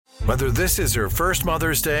Whether this is her first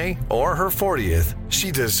Mother's Day or her 40th, she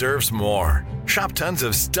deserves more. Shop tons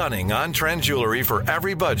of stunning on-trend jewelry for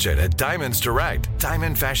every budget at Diamonds Direct.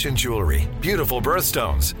 Diamond fashion jewelry, beautiful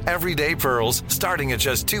birthstones, everyday pearls starting at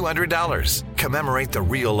just $200. Commemorate the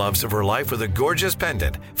real loves of her life with a gorgeous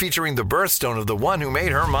pendant featuring the birthstone of the one who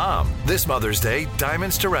made her mom. This Mother's Day,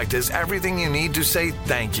 Diamonds Direct is everything you need to say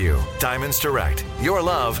thank you. Diamonds Direct. Your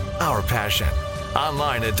love, our passion.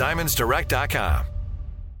 Online at diamondsdirect.com.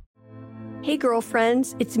 Hey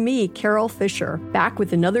girlfriends, it's me, Carol Fisher, back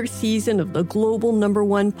with another season of the global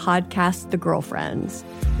 #1 podcast, The Girlfriends.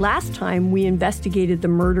 Last time, we investigated the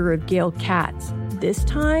murder of Gail Katz. This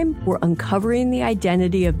time, we're uncovering the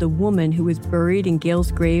identity of the woman who was buried in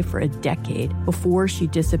Gail's grave for a decade before she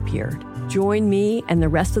disappeared. Join me and the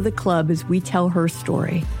rest of the club as we tell her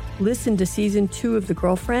story. Listen to Season 2 of The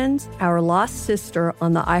Girlfriends, Our Lost Sister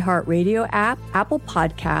on the iHeartRadio app, Apple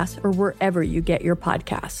Podcasts, or wherever you get your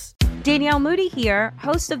podcasts. Danielle Moody here,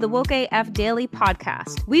 host of the Woke AF Daily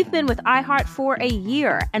podcast. We've been with iHeart for a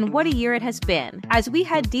year, and what a year it has been. As we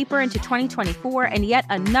head deeper into 2024 and yet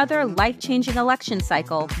another life-changing election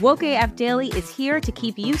cycle, Woke AF Daily is here to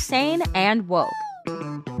keep you sane and woke.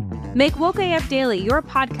 Make Woke AF Daily your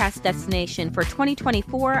podcast destination for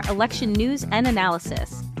 2024 election news and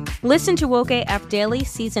analysis. Listen to Woke AF Daily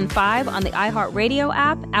Season 5 on the iHeartRadio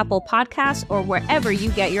app, Apple Podcasts, or wherever you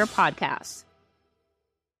get your podcasts.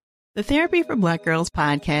 The Therapy for Black Girls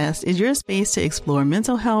podcast is your space to explore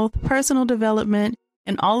mental health, personal development,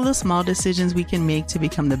 and all of the small decisions we can make to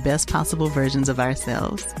become the best possible versions of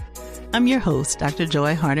ourselves. I'm your host, Dr.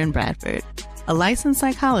 Joy Harden Bradford, a licensed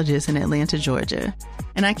psychologist in Atlanta, Georgia,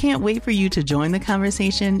 and I can't wait for you to join the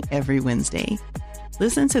conversation every Wednesday.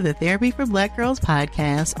 Listen to the Therapy for Black Girls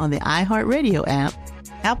podcast on the iHeartRadio app,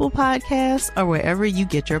 Apple Podcasts, or wherever you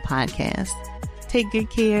get your podcasts. Take good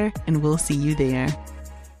care, and we'll see you there.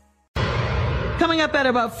 Coming up at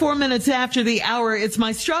about 4 minutes after the hour, it's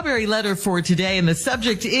my strawberry letter for today, and the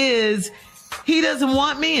subject is, he doesn't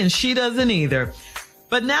want me and she doesn't either.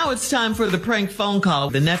 But now it's time for the prank phone call.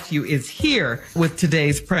 The nephew is here with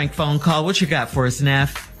today's prank phone call. What you got for us,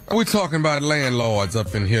 Neff? We're talking about landlords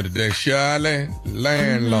up in here today, Shirley.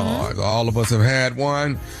 Landlords. All of us have had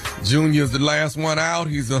one. Junior's the last one out.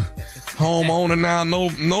 He's a homeowner now. No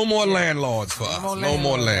more landlords for us. No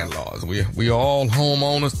more landlords. We are all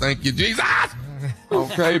homeowners. Thank you, Jesus.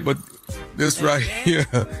 Okay, but this right here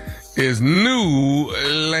is new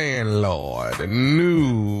landlord.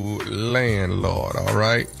 New landlord, all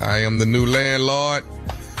right? I am the new landlord.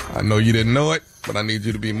 I know you didn't know it, but I need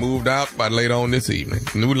you to be moved out by later on this evening.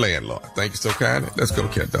 New landlord. Thank you so kindly. Let's go,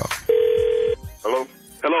 cat dog. Hello?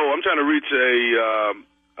 Hello, I'm trying to reach a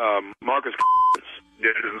Marcus. Yeah,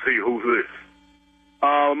 to see who's this.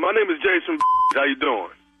 My name is Jason. How you doing?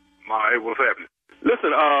 Hey, what's happening?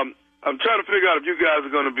 Listen, I'm trying to figure out if you guys are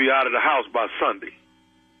going to be out of the house by Sunday.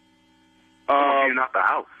 Getting out the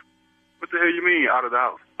house? What the hell you mean out of the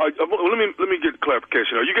house? Let me get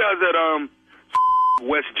clarification. Are you guys at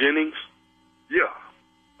West Jennings? Yeah.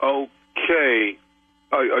 Okay.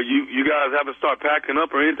 Are you guys haven't started packing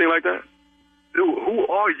up or anything like that? Dude, who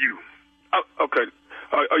are you? Okay.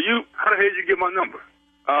 Are you? How the hell did you get my number?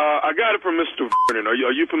 I got it from Mr. Vernon. Are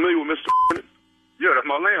you familiar with Mr. Vernon? Yeah, that's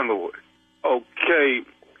my landlord. Okay.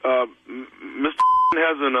 Mr.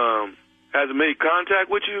 hasn't made contact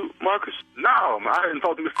with you, Marcus? No, man, I hadn't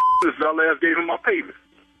talked to Mr. since I last gave him my payment.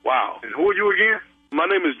 Wow. And who are you again? My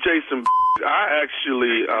name is Jason. I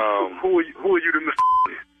actually who are you to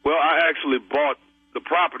Mr. Well, I actually bought the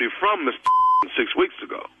property from Mr. 6 weeks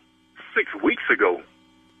ago. 6 weeks ago?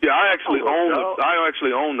 Yeah, I actually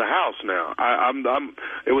own the house now.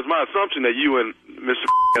 It was my assumption that you and Mr.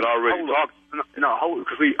 had already talked. No, hold,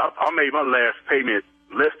 because I made my last payment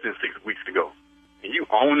less than 6 weeks ago. And you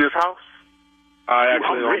own this house? I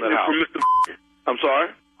actually own the house. From Mr. I'm sorry?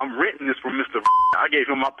 I'm renting this from Mr. I gave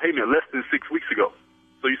him my payment less than 6 weeks ago.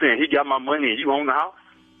 So you're saying he got my money and you own the house?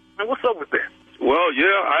 Man, what's up with that? Well,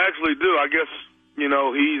 yeah, I actually do. I guess, he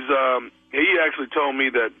actually told me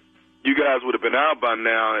that you guys would have been out by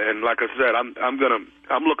now, and like I said, I'm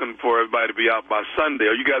looking for everybody to be out by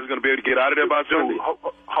Sunday. Are you guys going to be able to get out of there by Sunday?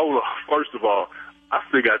 Hold on. First of all, I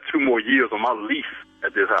still got 2 more years on my lease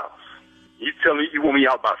at this house. You telling me you want me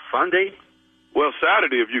out by Sunday? Well,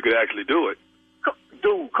 Saturday if you could actually do it.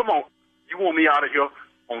 Dude, come on. You want me out of here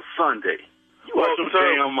on Sunday? You out your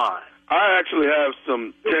damn mind. I actually have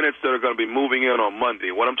some tenants that are going to be moving in on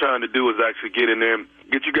Monday. What I'm trying to do is actually get in there,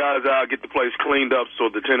 get you guys out, get the place cleaned up so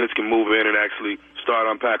the tenants can move in and actually start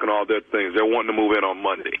unpacking all their things. They're wanting to move in on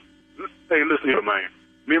Monday. Hey, listen here, man.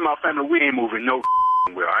 Me and my family, we ain't moving nowhere,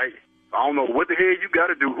 all right? I don't know what the hell you got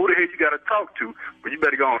to do, who the hell you got to talk to, but you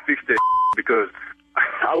better go and fix that because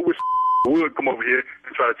I wish would come over here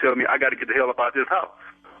and try to tell me I got to get the hell up out this house.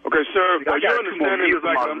 Okay, sir, but your understanding is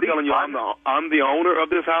like I'm telling you I'm the owner of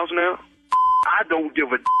this house now? I don't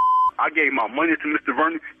give a I gave my money to Mr.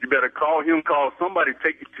 Vernon. You better call him, call somebody,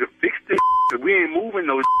 take you to fix this. We ain't moving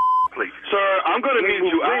no place. Sir, I'm going to need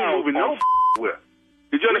you out. We ain't moving no where.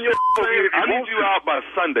 Did you understand? I need you out by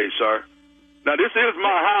Sunday, sir. Now, this is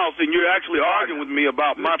my house, and you're actually arguing with me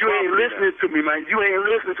about my property. You ain't listening to me, man. You ain't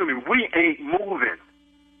listening to me. We ain't moving.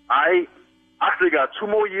 I still got 2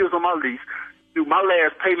 more years on my lease. Dude, my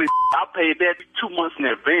last payment, I paid that 2 months in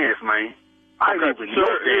advance, man. I ain't moving no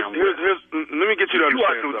damn let me get you to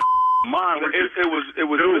understand something. It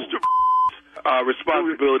was Mr.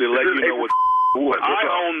 responsibility to let you know what I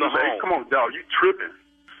own the home. Come on, dog, you tripping?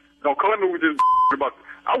 Don't call me with this about.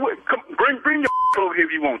 I would bring your over here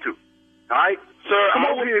if you want to. All right, sir.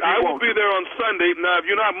 I will be there on Sunday. Now, if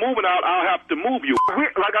you're not moving out, I'll have to move you.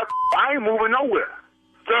 Like I ain't moving nowhere.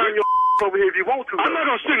 Sir, bring your over here if you want to. I'm not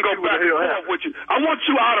gonna sit and go back and forth with you. I want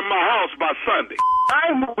you out of my house by Sunday.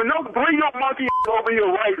 I ain't moving no. Bring your monkey over here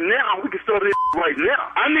right now. We can start this right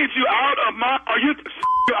now. I need you out of my. Are you?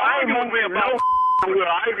 I ain't moving about. You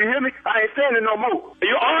hear me? I ain't saying it no more.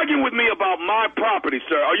 You're arguing with me about my property,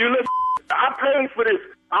 sir. Are you listening? I'm paying for this.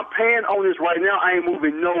 I'm paying on this right now. I ain't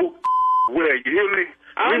moving nowhere. You hear me?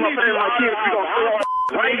 I need you out of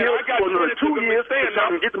right here for another 2 years so I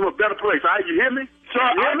can get them a better place. All right, you hear me? Sir,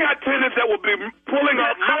 I got tenants that will be pulling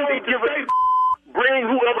up money to stay. Bring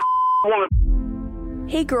whoever want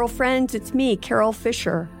to. Hey, girlfriends, it's me, Carol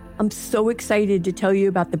Fisher. I'm so excited to tell you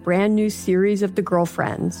about the brand new series of The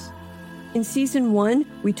Girlfriends. In season 1,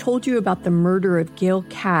 we told you about the murder of Gail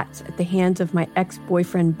Katz at the hands of my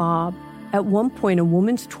ex-boyfriend, Bob. At one point, a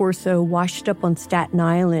woman's torso washed up on Staten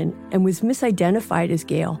Island and was misidentified as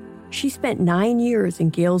Gail. She spent 9 years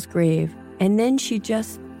in Gail's grave, and then she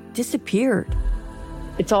just disappeared.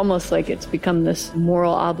 It's almost like it's become this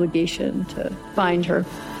moral obligation to find her.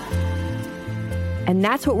 And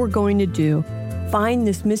that's what we're going to do. Find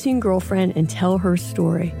this missing girlfriend and tell her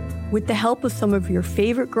story. With the help of some of your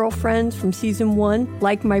favorite girlfriends from season 1,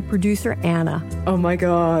 like my producer, Anna. Oh my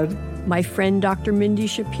God. My friend, Dr. Mindy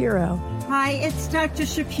Shapiro. Hi, it's Dr.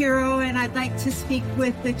 Shapiro, and I'd like to speak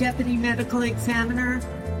with the Deputy Medical Examiner.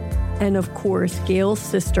 And of course, Gail's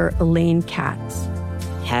sister, Elaine Katz.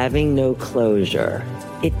 Having no closure,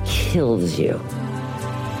 it kills you.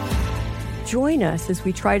 Join us as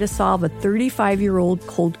we try to solve a 35-year-old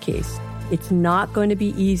cold case. It's not going to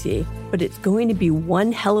be easy, but it's going to be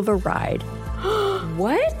one hell of a ride.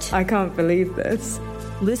 What? I can't believe this.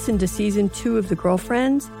 Listen to season 2 of The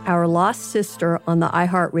Girlfriends, Our Lost Sister on the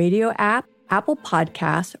iHeartRadio app, Apple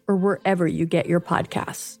Podcasts, or wherever you get your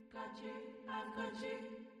podcasts.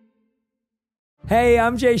 Hey,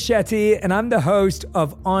 I'm Jay Shetty, and I'm the host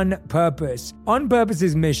of On Purpose. On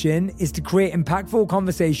Purpose's mission is to create impactful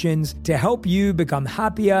conversations to help you become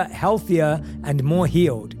happier, healthier, and more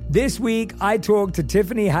healed. This week, I talked to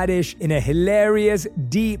Tiffany Haddish in a hilarious,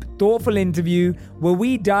 deep, thoughtful interview where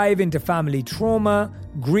we dive into family trauma,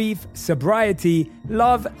 grief, sobriety,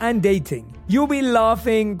 love, and dating. You'll be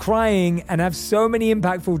laughing, crying, and have so many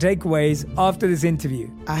impactful takeaways after this interview.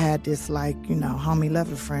 I had this, homie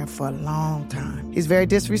lover friend for a long time. He's very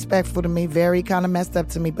disrespectful to me, very kind of messed up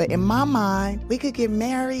to me. But in my mind, we could get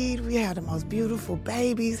married. We had the most beautiful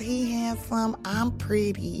babies. He handsome. I'm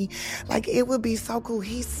pretty. It would be so cool.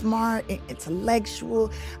 He's smart and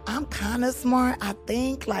intellectual. I'm kind of smart, I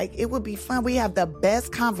think. It would be fun. We have the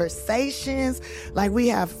best conversations. We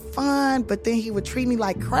have fun, but then he would treat me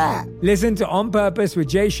like crap. Listen to On Purpose with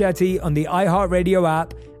Jay Shetty on the iHeartRadio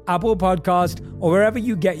app, Apple Podcast, or wherever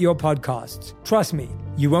you get your podcasts. Trust me,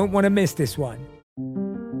 you won't want to miss this one.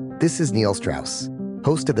 This is Neil Strauss,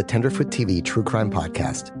 host of the Tenderfoot TV True Crime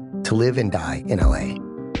Podcast, To Live and Die in LA.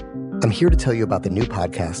 I'm here to tell you about the new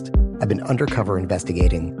podcast I've been undercover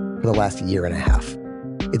investigating for the last 1.5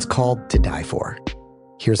 years. It's called To Die For.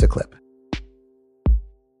 Here's a clip.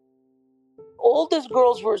 All these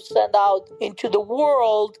girls were sent out into the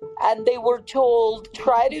world and they were told,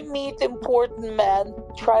 try to meet important men,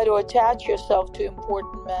 try to attach yourself to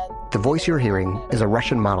important men. The voice you're hearing is a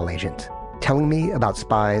Russian model agent telling me about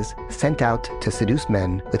spies sent out to seduce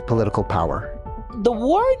men with political power. The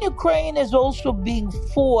war in Ukraine is also being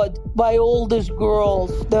fought by all these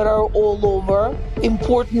girls that are all over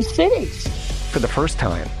important cities. For the first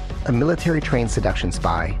time, a military-trained seduction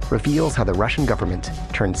spy reveals how the Russian government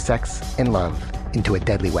turned sex and love into a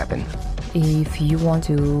deadly weapon. If you want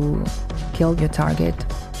to kill your target,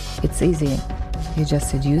 it's easy. You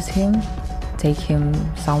just seduce him, take him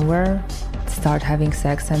somewhere, start having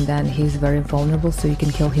sex and then he's very vulnerable, so you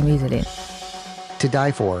can kill him easily. To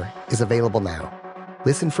Die For is available now.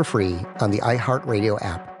 Listen for free on the iHeartRadio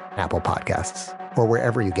app, Apple Podcasts, or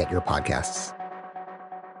wherever you get your podcasts.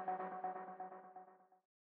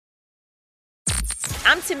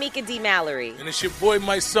 I'm Tamika D. Mallory. And it's your boy,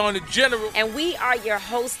 my son, the General. And we are your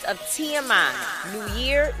hosts of TMI. New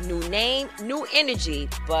year, new name, new energy,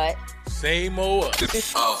 but same old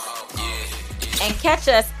us. Oh, yeah. And catch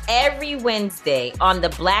us every Wednesday on the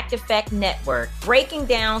Black Effect Network, breaking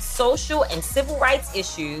down social and civil rights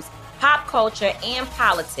issues, pop culture, and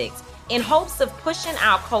politics in hopes of pushing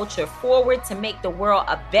our culture forward to make the world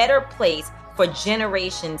a better place for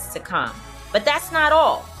generations to come. But that's not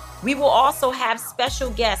all. We will also have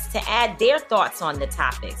special guests to add their thoughts on the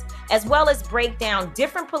topics, as well as break down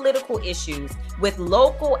different political issues with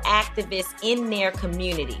local activists in their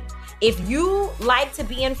community. If you like to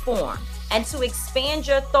be informed and to expand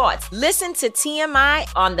your thoughts, listen to TMI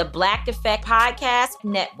on the Black Effect Podcast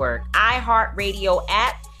Network, iHeartRadio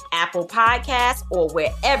app, Apple Podcasts, or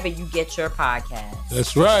wherever you get your podcasts.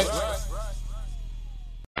 That's right.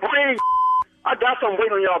 I got something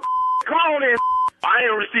waiting on y'all. Come on in. I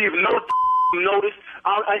ain't received no notice.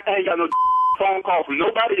 I ain't got no phone call from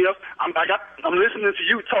nobody else. I'm listening to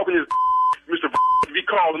you talking to Mr. be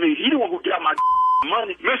calling me. He the one who got my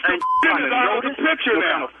money. Mr. is out of the picture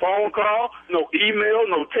now. No kind of phone call, no email,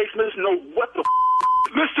 no text message, no what the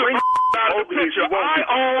Mr. out of the picture. I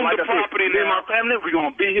own the property now. Me and my family, we're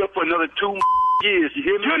going to be here for another 2 years. You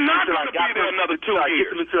hear me? You're not going to be there another 2 years. I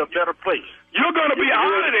get them into a better place. You're going to be out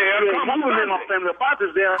of there. Come on, my family. If I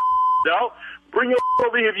was there, dog, bring your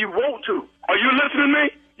over here if you want to. Are you listening to me?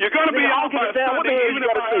 You're going to be out by Sunday, even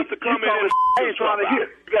if I have to come in and I ain't trying to hear.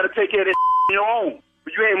 You got to take care of that on your own.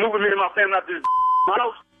 But you ain't moving me and my family out this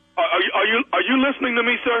house. Are you listening to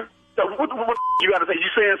me, sir? What you got to say? You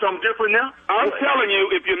saying something different now? I'm telling you,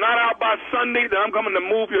 if you're not out by Sunday, then I'm coming to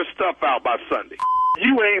move your stuff out by Sunday.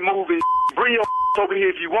 You ain't moving. Bring your over here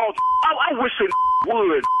if you want. I wish it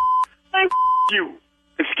would. Hey, you.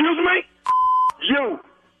 Excuse me? You.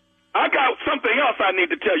 I got something else I need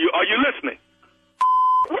to tell you. Are you listening?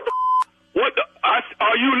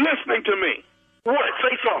 Are you listening to me? What?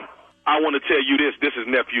 Say something. I want to tell you this. This is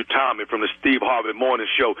Nephew Tommy from the Steve Harvey Morning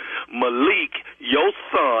Show. Malik, your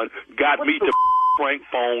son, got me to prank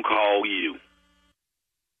phone call you.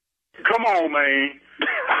 Come on, man.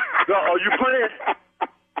 Are you playing?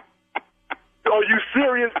 Are you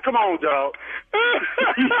serious? Come on, dog.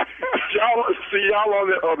 y'all on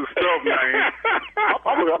that other stuff, man.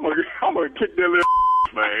 I'm gonna kick that little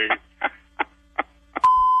man.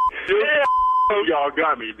 Yeah. Y'all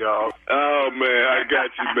got me, dog. Oh man, I got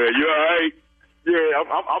you, man. You all right? Yeah, I'm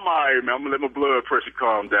all right, man. I'm gonna let my blood pressure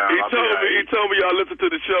calm down. He told me y'all listen to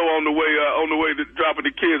the show on the way to dropping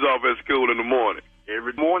the kids off at school in the morning.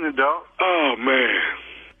 Every morning, dog. Oh man.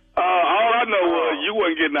 All I know was you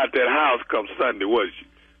wasn't getting out that house come Sunday, was you?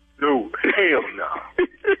 No, hell no.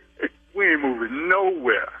 We ain't moving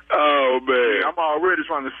nowhere. Oh man. I'm already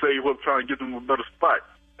trying to save up, trying to get them a better spot.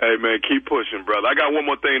 Hey, man, keep pushing, brother. I got one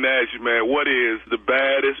more thing to ask you, man. What is the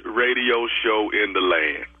baddest radio show in the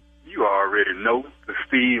land? You already know, the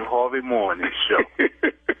Steve Harvey Morning Show.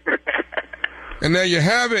 And there you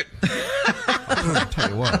have it. I'll tell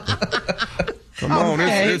you what. Come on.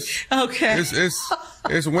 It's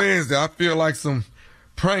Wednesday. I feel like some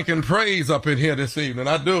prank and praise up in here this evening.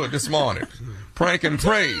 I do it this morning. Prank and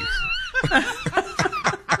praise.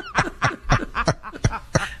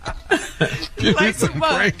 Give me some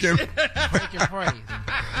prank and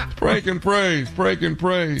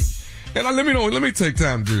praise. And let me take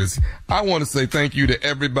time to do this. I want to say thank you to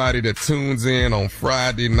everybody that tunes in on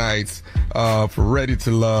Friday nights for Ready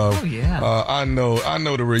to Love. Oh yeah. I know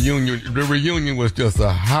the reunion was just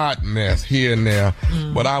a hot mess here and there,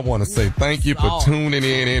 but I want to say thank you for tuning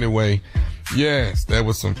in anyway. Yes, there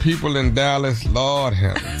was some people in Dallas. Lord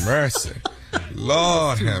have mercy.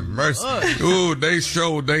 Lord have mercy. Ooh, they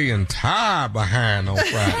showed their entire behind on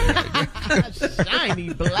Friday.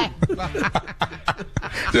 Shiny black.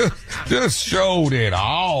 just showed it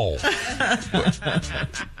all.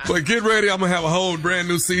 But get ready. I'm going to have a whole brand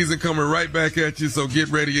new season coming right back at you. So get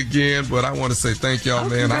ready again. But I want to say thank y'all,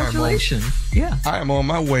 man. Congratulations. I am on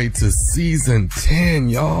my way to season 10,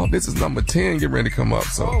 y'all. This is number 10 getting ready to come up.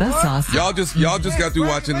 So that's awesome. Y'all just got to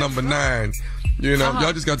watching number 9. You know,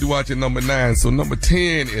 y'all just got to watch it number 9. So number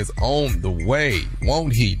 10 is on the way.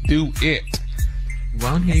 Won't he do it?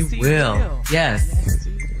 Won't he? Will. Yes.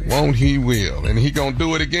 Won't he will. And he gonna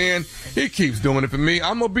do it again. He keeps doing it for me.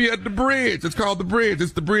 I'm gonna be at the Bridge. It's called the Bridge.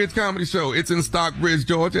 It's the Bridge Comedy Show. It's in Stockbridge,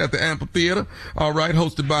 Georgia at the Amphitheater. All right.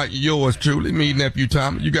 Hosted by yours truly, me, Nephew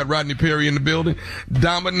Tom. You got Rodney Perry in the building.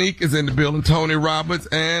 Dominique is in the building. Tony Roberts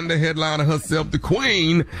and the headliner herself, the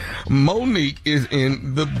Queen, Monique, is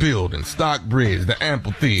in the building. Stockbridge, the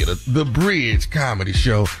Amphitheater, the Bridge Comedy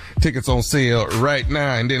Show. Tickets on sale right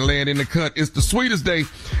now. And then laying in the cut, it's the Sweetest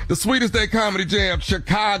Day Comedy Jam,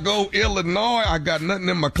 Chicago, Illinois. I got nothing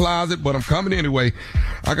in my closet, but I'm coming anyway.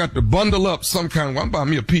 I got to bundle up some kind of, I'm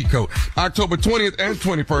buying me a pea coat. October 20th and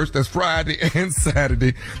 21st, that's Friday and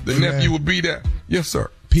Saturday. The nephew will be there. Yes,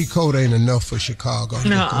 sir. Pea coat ain't enough for Chicago.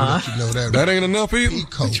 Nuh-uh. You know that. That ain't enough either. Pea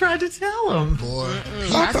coat. I tried to tell him. Boy.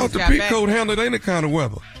 I thought the pea coat handled any kind of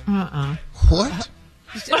weather. What?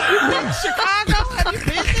 Have you been to Chicago? Have you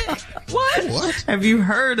been there? What? Have you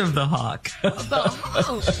heard of the Hawk? Okay.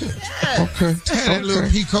 Tear that little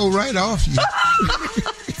pea coat right off you.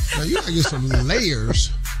 Now you gotta get some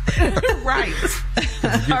layers. Right.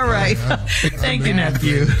 All right. Thank you,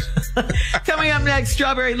 nephew. Coming up next,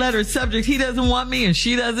 Strawberry Letter subject, he doesn't want me and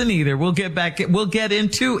she doesn't either. We'll get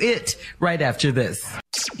into it right after this.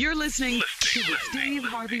 You're listening to the Steve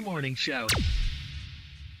Harvey Morning Show.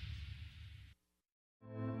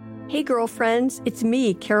 Hey girlfriends, it's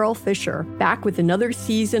me, Carol Fisher, back with another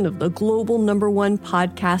season of the global #1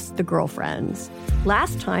 podcast, The Girlfriends.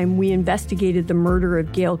 Last time, we investigated the murder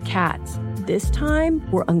of Gail Katz. This time,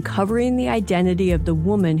 we're uncovering the identity of the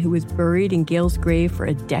woman who was buried in Gail's grave for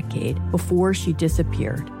a decade before she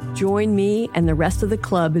disappeared. Join me and the rest of the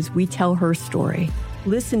club as we tell her story.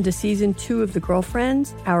 Listen to Season 2 of The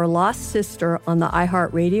Girlfriends, Our Lost Sister on the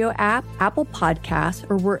iHeartRadio app, Apple Podcasts,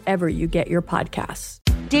 or wherever you get your podcasts.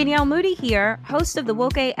 Danielle Moody here, host of the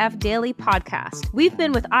Woke AF Daily podcast. We've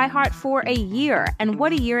been with iHeart for a year, and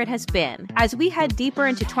what a year it has been. As we head deeper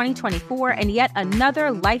into 2024 and yet another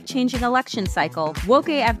life-changing election cycle, Woke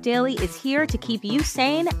AF Daily is here to keep you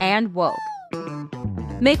sane and woke.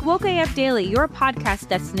 Make Woke AF Daily your podcast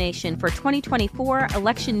destination for 2024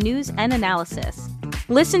 election news and analysis.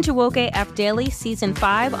 Listen to Woke AF Daily Season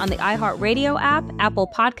 5 on the iHeartRadio app, Apple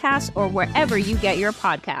Podcasts, or wherever you get your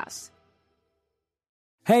podcasts.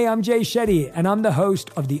 Hey, I'm Jay Shetty, and I'm the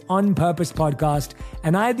host of the On Purpose podcast,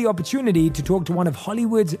 and I had the opportunity to talk to one of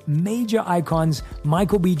Hollywood's major icons,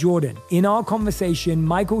 Michael B. Jordan. In our conversation,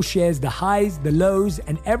 Michael shares the highs, the lows,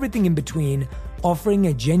 and everything in between, offering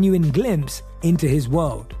a genuine glimpse into his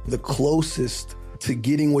world. The closest to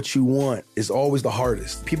getting what you want is always the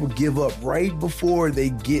hardest. People give up right before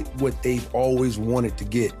they get what they've always wanted to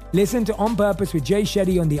get. Listen to On Purpose with Jay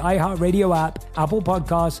Shetty on the iHeartRadio app, Apple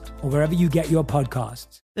Podcasts, or wherever you get your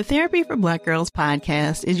podcasts. The Therapy for Black Girls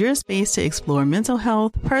podcast is your space to explore mental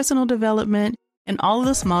health, personal development, and all of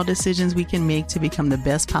the small decisions we can make to become the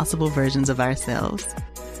best possible versions of ourselves.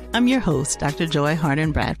 I'm your host, Dr. Joy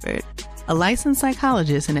Harden Bradford, a licensed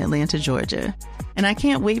psychologist in Atlanta, Georgia, and I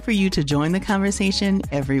can't wait for you to join the conversation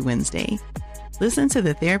every Wednesday. Listen to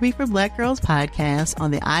the Therapy for Black Girls podcast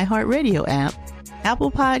on the iHeartRadio app,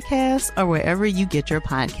 Apple Podcasts, or wherever you get your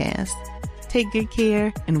podcasts. Take good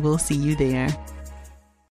care, and we'll see you there.